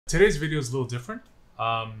today's video is a little different.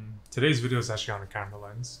 Today's video is actually on a camera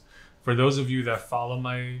lens. For those of you that follow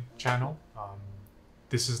my channel,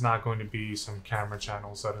 this is not going to be some camera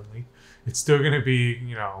channel suddenly. It's still going to be,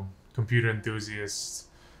 you know, computer enthusiasts,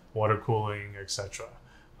 water cooling, etc.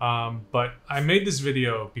 But I made this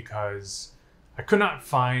video because I could not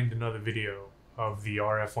find another video of the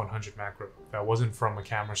RF100 macro that wasn't from a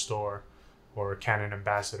camera store or a Canon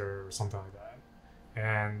ambassador or something like that.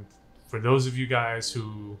 And for those of you guys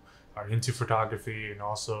who are into photography and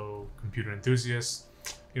also computer enthusiasts,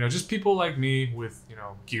 you know, just people like me with, you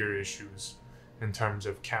know, gear issues in terms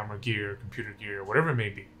of camera gear, computer gear, whatever it may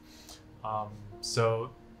be.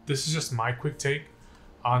 So this is just my quick take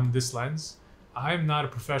on this lens. I'm not a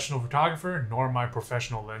professional photographer, nor am I a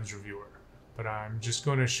professional lens reviewer, but I'm just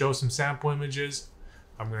going to show some sample images.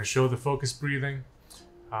 I'm going to show the focus breathing.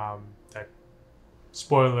 That,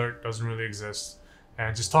 spoiler alert, doesn't really exist.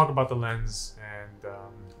 And just talk about the lens and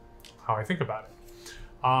how I think about it.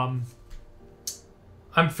 I'm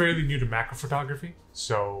fairly new to macro photography,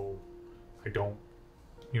 so I don't,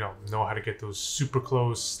 you know how to get those super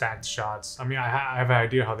close stacked shots. I mean, I have an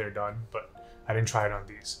idea how they're done, but I didn't try it on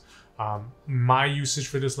these. My usage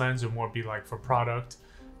for this lens would more be like for product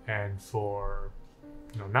and for,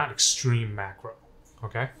 you know, not extreme macro.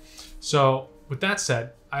 Okay, so with that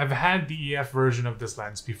said, I've had the EF version of this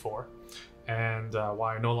lens before, and while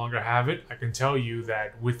I no longer have it, I can tell you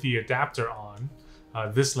that with the adapter on,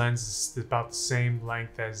 this lens is about the same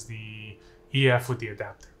length as the EF with the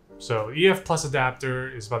adapter. So EF plus adapter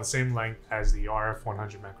is about the same length as the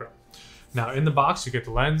RF100 macro. Now in the box, you get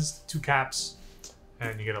the lens, 2 caps,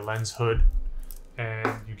 and you get a lens hood, and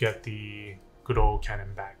you get the good old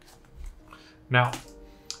Canon bag. Now,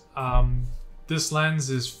 this lens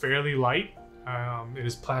is fairly light. It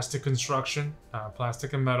is plastic construction,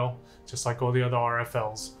 plastic and metal, just like all the other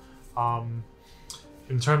RFLs.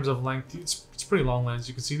 In terms of length, it's a pretty long lens.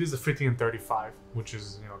 You can see this is the 50 and 35, which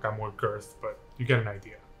is, you know, got more girth, but you get an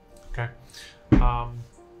idea. Okay.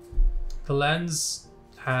 The lens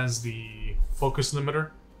has the focus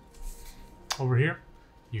limiter over here.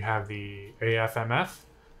 You have the AF/MF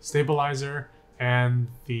stabilizer, and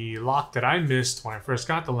the lock that I missed when I first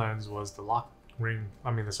got the lens was the lock ring.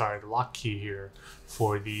 The lock key here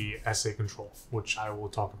for the SA control, which I will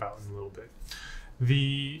talk about in a little bit.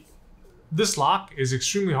 This lock is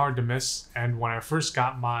extremely hard to miss, and when I first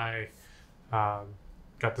got my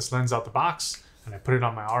got this lens out the box and I put it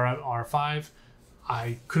on my R5,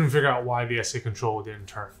 I couldn't figure out why the SA control didn't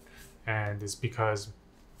turn, and it's because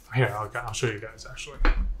here I'll show you guys actually.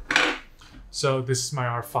 So this is my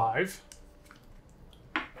R5.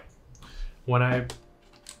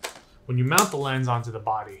 When you mount the lens onto the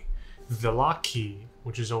body, the lock key,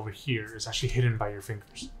 which is over here, is actually hidden by your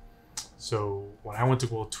fingers. So when I went to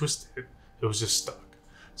go twist it, it was just stuck.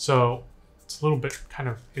 So it's a little bit kind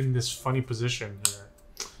of in this funny position here.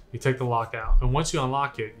 You take the lock out, and once you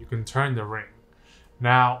unlock it, you can turn the ring.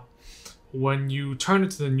 Now, when you turn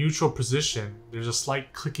it to the neutral position, there's a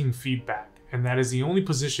slight clicking feedback, and that is the only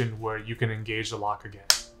position where you can engage the lock again.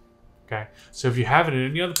 Okay, so if you have it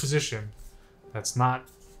in any other position that's not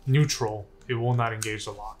neutral, it will not engage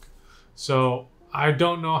the lock. So I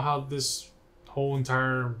don't know how this whole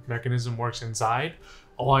entire mechanism works inside.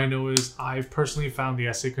 All I know is I personally found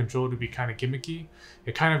the SA control to be kind of gimmicky.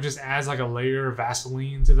 It kind of just adds like a layer of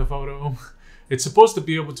Vaseline to the photo. It's supposed to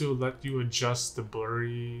be able to let you adjust the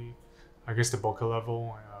blurry, I guess the bokeh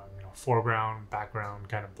level, you know, foreground, background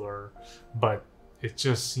kind of blur, but it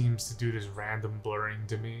just seems to do this random blurring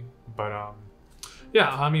to me. But yeah,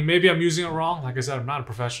 I mean, maybe I'm using it wrong. Like I said, I'm not a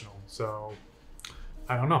professional, so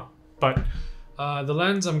I don't know. But the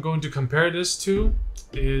lens I'm going to compare this to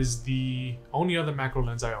is the only other macro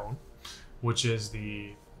lens I own, which is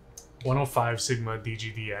the 105 Sigma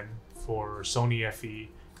DGDN for Sony FE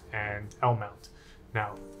and L mount.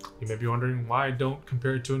 Now, you may be wondering why I don't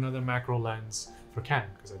compare it to another macro lens for Canon,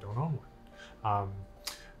 because I don't own one.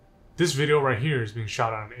 This video right here is being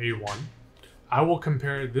shot on an A1. I will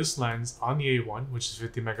compare this lens on the A1, which is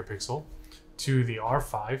 50 megapixel, to the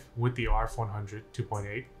R5 with the RF100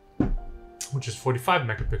 2.8, which is 45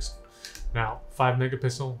 megapixel. Now, 5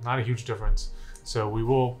 megapixel, not a huge difference. So we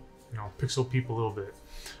will, you know, pixel peep a little bit.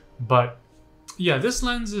 But yeah, this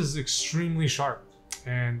lens is extremely sharp.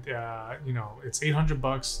 And, you know, it's 800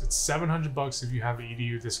 bucks. It's 700 bucks if you have an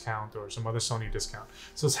EDU discount or some other Sony discount.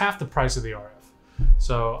 So it's half the price of the RF.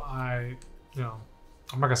 So you know,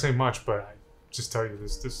 I'm not gonna say much, but I just tell you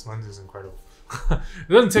this lens is incredible. It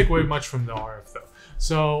doesn't take away much from the RF though.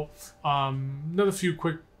 So another few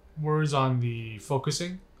quick words on the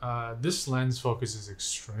focusing. This lens focuses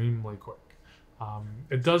extremely quick.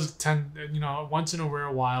 It does tend, once in a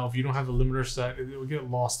rare while, if you don't have the limiter set, it will get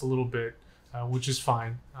lost a little bit, which is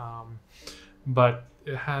fine. But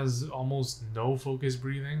it has almost no focus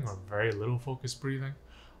breathing or very little focus breathing.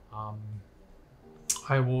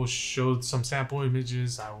 I will show some sample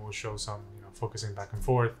images. I will show some, focusing back and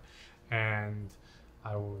forth, and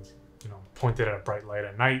I will, point it at a bright light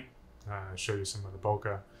at night, show you some of the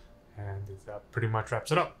bokeh, and that pretty much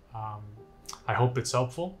wraps it up. I hope it's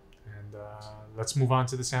helpful, and let's move on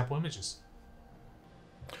to the sample images.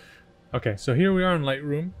 Okay, so here we are in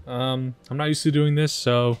Lightroom. I'm not used to doing this,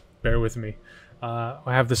 so bear with me. I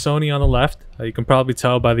have the Sony on the left. You can probably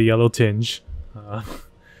tell by the yellow tinge.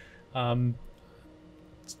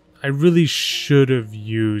 I really should have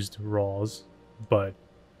used RAWs, but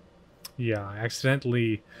yeah, I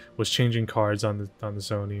accidentally was changing cards on the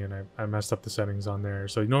Sony, and I messed up the settings on there.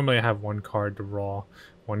 So normally I have one card to RAW,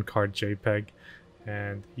 one card JPEG,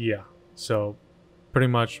 and yeah, so pretty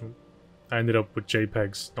much I ended up with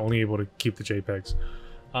JPEGs, only able to keep the JPEGs.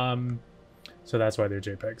 So that's why they're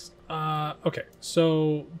JPEGs. Okay,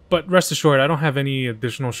 so, but rest assured, I don't have any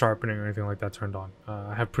additional sharpening or anything like that turned on.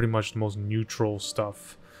 I have pretty much the most neutral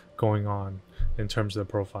stuff going on in terms of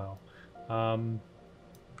the profile.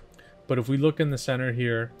 But if we look in the center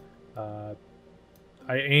here, I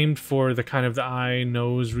aimed for the kind of the eye,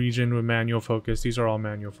 nose region with manual focus. These are all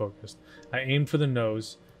manual focused. I aimed for the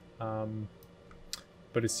nose,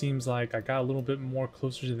 but it seems like I got a little bit more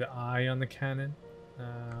closer to the eye on the Canon.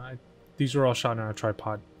 These were all shot on a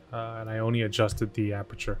tripod, and I only adjusted the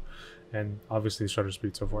aperture and obviously shutter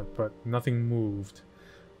speed, so forth, but nothing moved.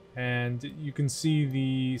 And you can see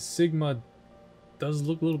the Sigma does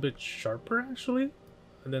look a little bit sharper actually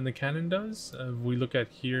than the Canon does. If we look at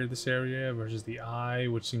here, this area versus the eye,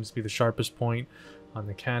 which seems to be the sharpest point on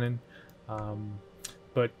the Canon,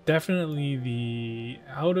 but definitely the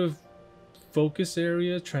out of focus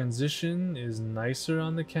area transition is nicer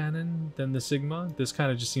on the Canon than the Sigma. This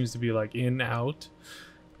kind of just seems to be like in out.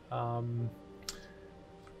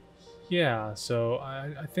 Yeah, so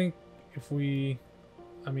I think if we,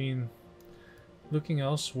 looking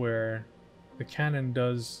elsewhere, the Canon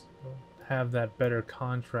does have that better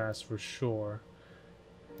contrast for sure,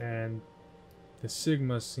 and the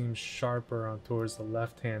Sigma seems sharper on towards the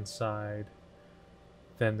left hand side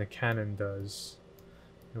than the Canon does.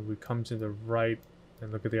 If we come to the right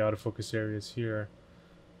and look at the out of focus areas here,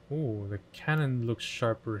 ooh, the Canon looks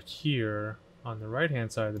sharper here on the right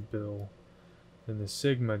hand side of the bill than the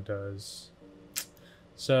Sigma does.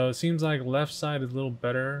 So it seems like left side is a little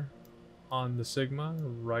better on the Sigma,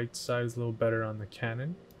 right side is a little better on the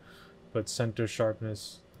Canon, but center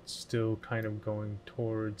sharpness still kind of going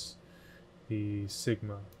towards the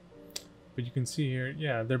Sigma. But you can see here,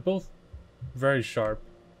 yeah, they're both very sharp.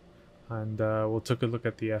 And we'll take a look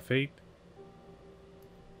at the f8.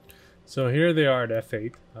 So here they are at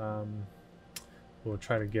f8. We'll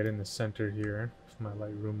try to get in the center here if my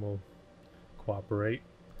Lightroom will cooperate.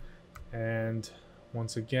 And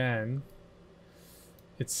once again,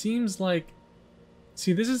 it seems like,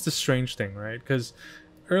 see, this is the strange thing, right? Because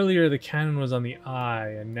earlier the Canon was on the eye,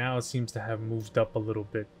 and now it seems to have moved up a little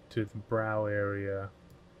bit to the brow area,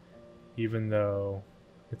 even though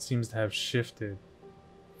it seems to have shifted,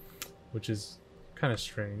 which is kind of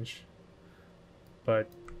strange. But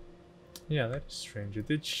yeah, that is strange. It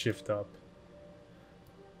did shift up.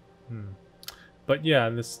 But yeah,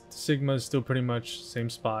 this Sigma is still pretty much same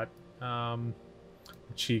spot. The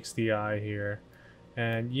cheeks, the eye here.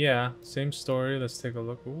 And yeah, same story. Let's take a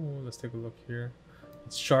look. Ooh, let's take a look here.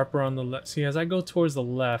 It's sharper on the left. See, as I go towards the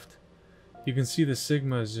left, you can see the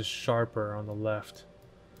Sigma is just sharper on the left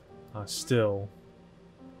still.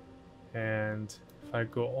 And if I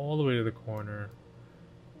go all the way to the corner,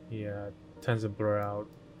 yeah, it tends to blur out.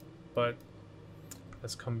 But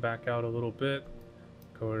let's come back out a little bit,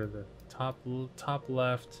 go to the top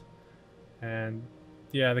left, and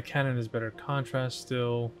yeah, the Canon is better contrast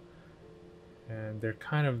still, and they're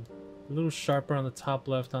kind of a little sharper on the top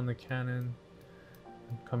left on the Canon.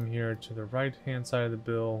 And come here to the right hand side of the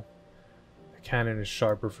bill, the Canon is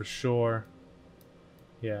sharper for sure.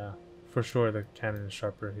 Yeah, for sure the Canon is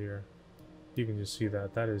sharper here. You can just see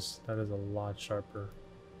that. That is a lot sharper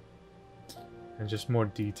and just more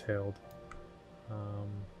detailed.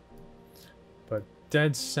 But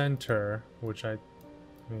dead center, which I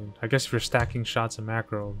guess if you're stacking shots in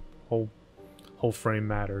macro, whole frame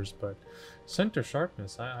matters. But center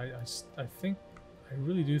sharpness, I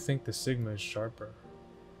really do think the Sigma is sharper.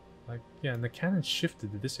 Like, yeah, and the Canon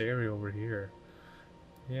shifted to this area over here.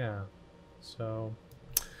 Yeah, so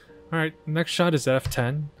all right, next shot is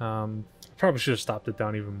f10. Probably should have stopped it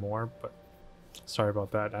down even more, but Sorry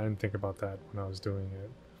about that. I didn't think about that when I was doing it.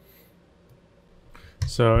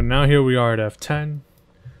 So now here we are at f10.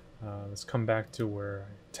 Let's come back to where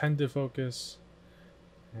I tend to focus.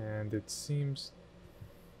 And it seems...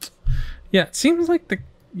 Yeah, it seems like the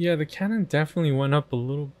Canon definitely went up a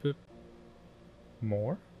little bit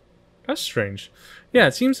more. That's strange. Yeah,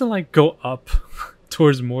 it seems to like go up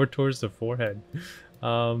towards the forehead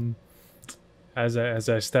as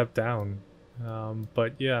I step down.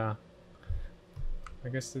 But yeah, I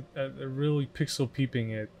guess really pixel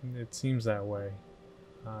peeping it seems that way.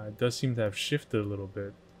 It does seem to have shifted a little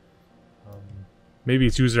bit. Maybe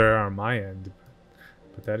it's user error on my end,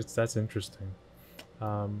 but that's interesting.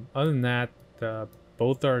 Other than that,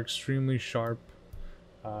 both are extremely sharp.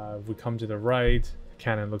 If we come to the right, the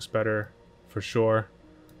Canon looks better for sure.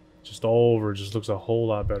 Just all over, just looks a whole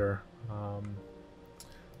lot better.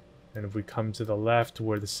 And if we come to the left,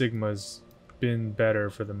 where the Sigma's been better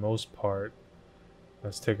for the most part,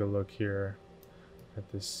 let's take a look here at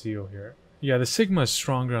this seal here. Yeah, the Sigma is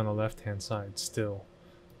stronger on the left-hand side still.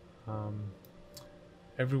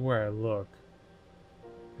 Everywhere I look,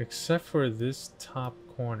 except for this top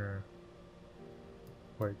corner.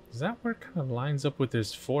 Wait, is that where it kind of lines up with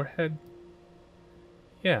his forehead?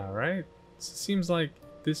 Yeah, right? It seems like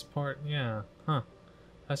this part, yeah. Huh.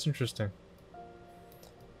 That's interesting.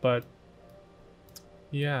 But,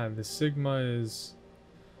 yeah, the Sigma is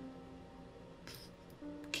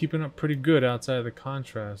keeping up pretty good outside of the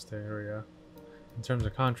contrast area in terms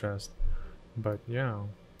of contrast. But yeah,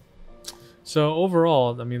 so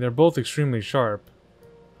overall, I mean, they're both extremely sharp,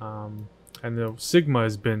 and the Sigma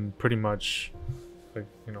has been pretty much like,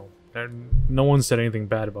 you know, no one said anything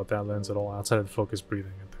bad about that lens at all outside of the focus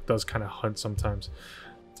breathing. It does kind of hunt sometimes.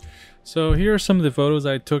 So here are some of the photos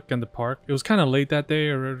I took in the park. It was kind of late that day,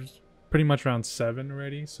 or it was pretty much around 7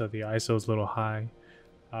 already, so the ISO is a little high.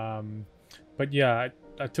 But yeah,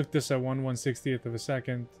 I took this at 1/160th of a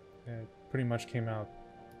second. It pretty much came out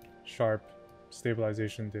sharp.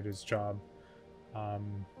 Stabilization did its job.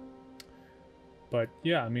 But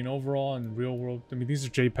yeah, I mean, overall in real world, I mean, these are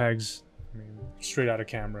JPEGs. I mean, straight out of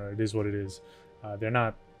camera. It is what it is. They're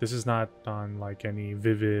not. This is not on like any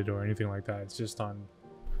Vivid or anything like that. It's just on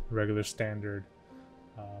regular standard.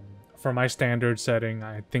 For my standard setting,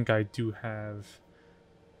 I think I do have.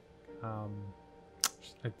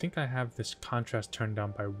 I think I have this contrast turned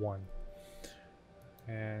down by 1.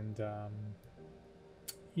 And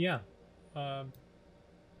yeah.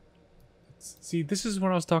 See, this is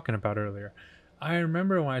what I was talking about earlier. I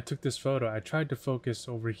remember when I took this photo, I tried to focus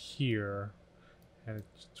over here, and it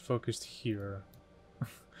focused here.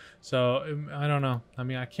 So, I don't know. I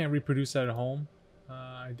mean, I can't reproduce that at home.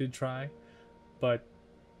 I did try. But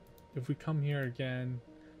if we come here again,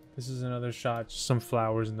 this is another shot, just some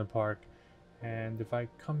flowers in the park. And if I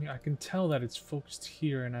come here, I can tell that it's focused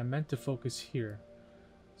here, and I meant to focus here.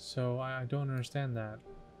 So, I don't understand that.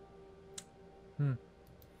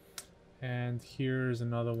 And here's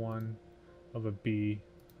another one of a bee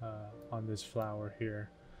on this flower here.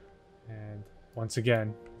 And once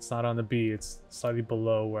again, it's not on the bee, it's slightly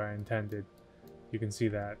below where I intended. You can see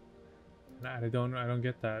that. And I don't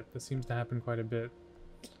get that. That seems to happen quite a bit.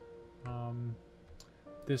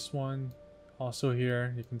 This one also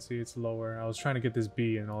here, you can see it's lower. I was trying to get this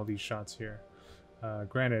bee in all these shots here.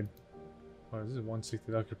 Granted, well, this is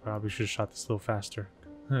 160. I probably should have shot this a little faster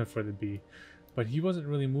for the bee. But he wasn't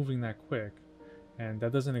really moving that quick. And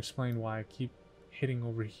that doesn't explain why I keep hitting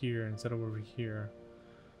over here instead of over here.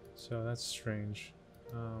 So that's strange.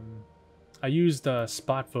 I used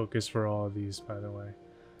spot focus for all of these, by the way.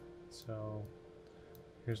 So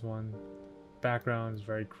here's one. Background is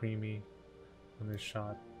very creamy on this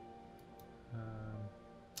shot.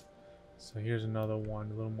 So here's another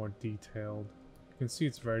one, a little more detailed. You can see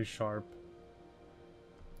it's very sharp.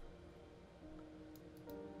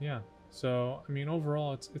 Yeah. So, I mean,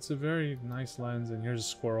 overall, it's a very nice lens, and here's a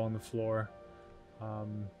squirrel on the floor.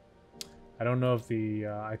 I don't know if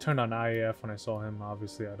I turned on IAF when I saw him.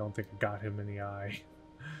 Obviously, I don't think I got him in the eye.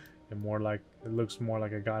 It looks more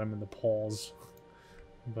like I got him in the paws.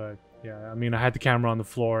 But, yeah, I mean, I had the camera on the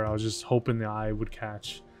floor. I was just hoping the eye would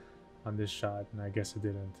catch on this shot, and I guess it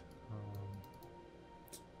didn't.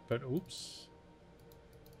 But, oops.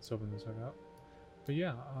 Let's open this back up. But,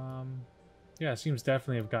 yeah, yeah, it seems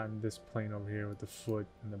definitely have gotten this plane over here with the foot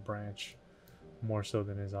and the branch more so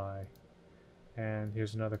than his eye. And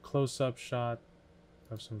here's another close-up shot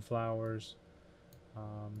of some flowers.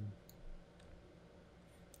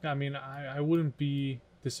 I mean, I wouldn't be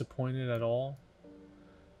disappointed at all.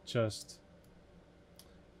 Just,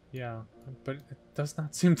 yeah, but it does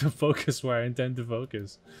not seem to focus where I intend to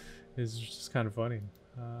focus. It's just kind of funny.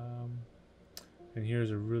 And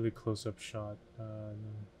here's a really close-up shot.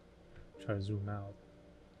 Try to zoom out.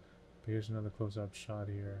 But here's another close-up shot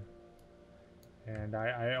here. And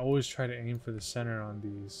I always try to aim for the center on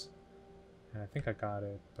these. And I think I got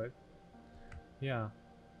it. But yeah,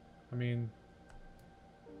 I mean,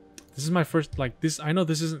 this is my first, like, this. I know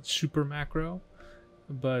this isn't super macro,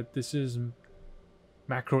 but this is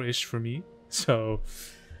macro-ish for me. So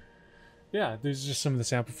yeah, there's just some of the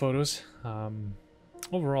sample photos.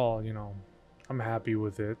 Overall, you know, I'm happy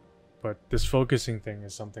with it, but this focusing thing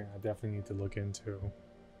is something I definitely need to look into.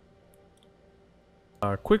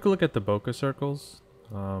 Quick look at the bokeh circles,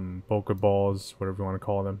 bokeh balls, whatever you want to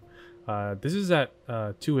call them. This is at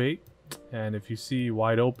 2.8, and if you see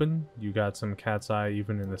wide open, you got some cat's eye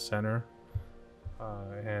even in the center.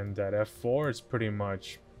 And at f4, it's pretty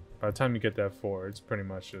much, by the time you get to f4, it's pretty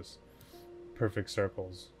much just perfect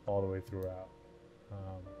circles all the way throughout.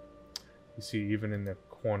 You see even in the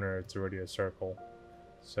corner it's already a circle,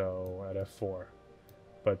 so at f4.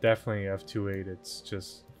 But definitely f2.8, it's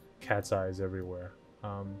just cat's eyes everywhere.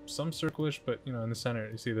 Some circlish, but you know, in the center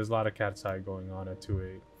you see there's a lot of cat's eye going on at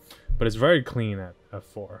 2.8, but it's very clean at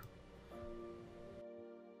f4.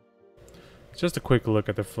 Just a quick look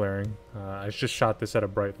at the flaring. I just shot this at a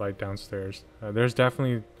bright light downstairs. There's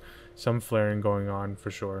definitely some flaring going on for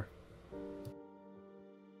sure.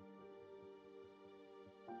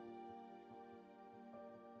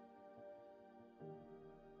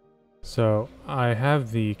 So I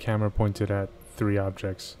have the camera pointed at 3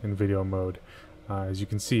 objects in video mode. As you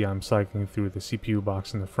can see, I'm cycling through the CPU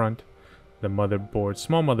box in the front, the motherboard,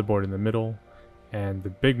 small motherboard in the middle, and the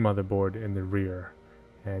big motherboard in the rear.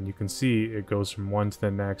 And you can see it goes from one to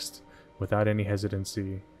the next without any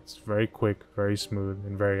hesitancy. It's very quick, very smooth,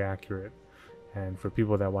 and very accurate. And for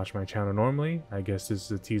people that watch my channel normally, I guess this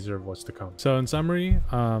is a teaser of what's to come. So in summary,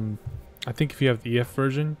 I think if you have the EF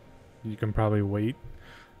version, you can probably wait.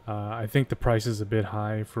 I think the price is a bit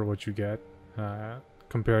high for what you get.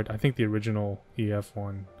 Compared, I think the original EF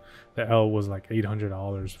one, the L was like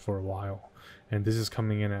 $800 for a while, and this is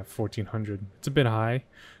coming in at $1,400. It's a bit high,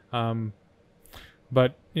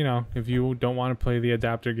 but you know, if you don't want to play the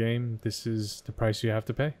adapter game, this is the price you have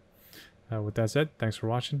to pay. With that said, thanks for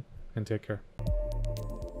watching and take care.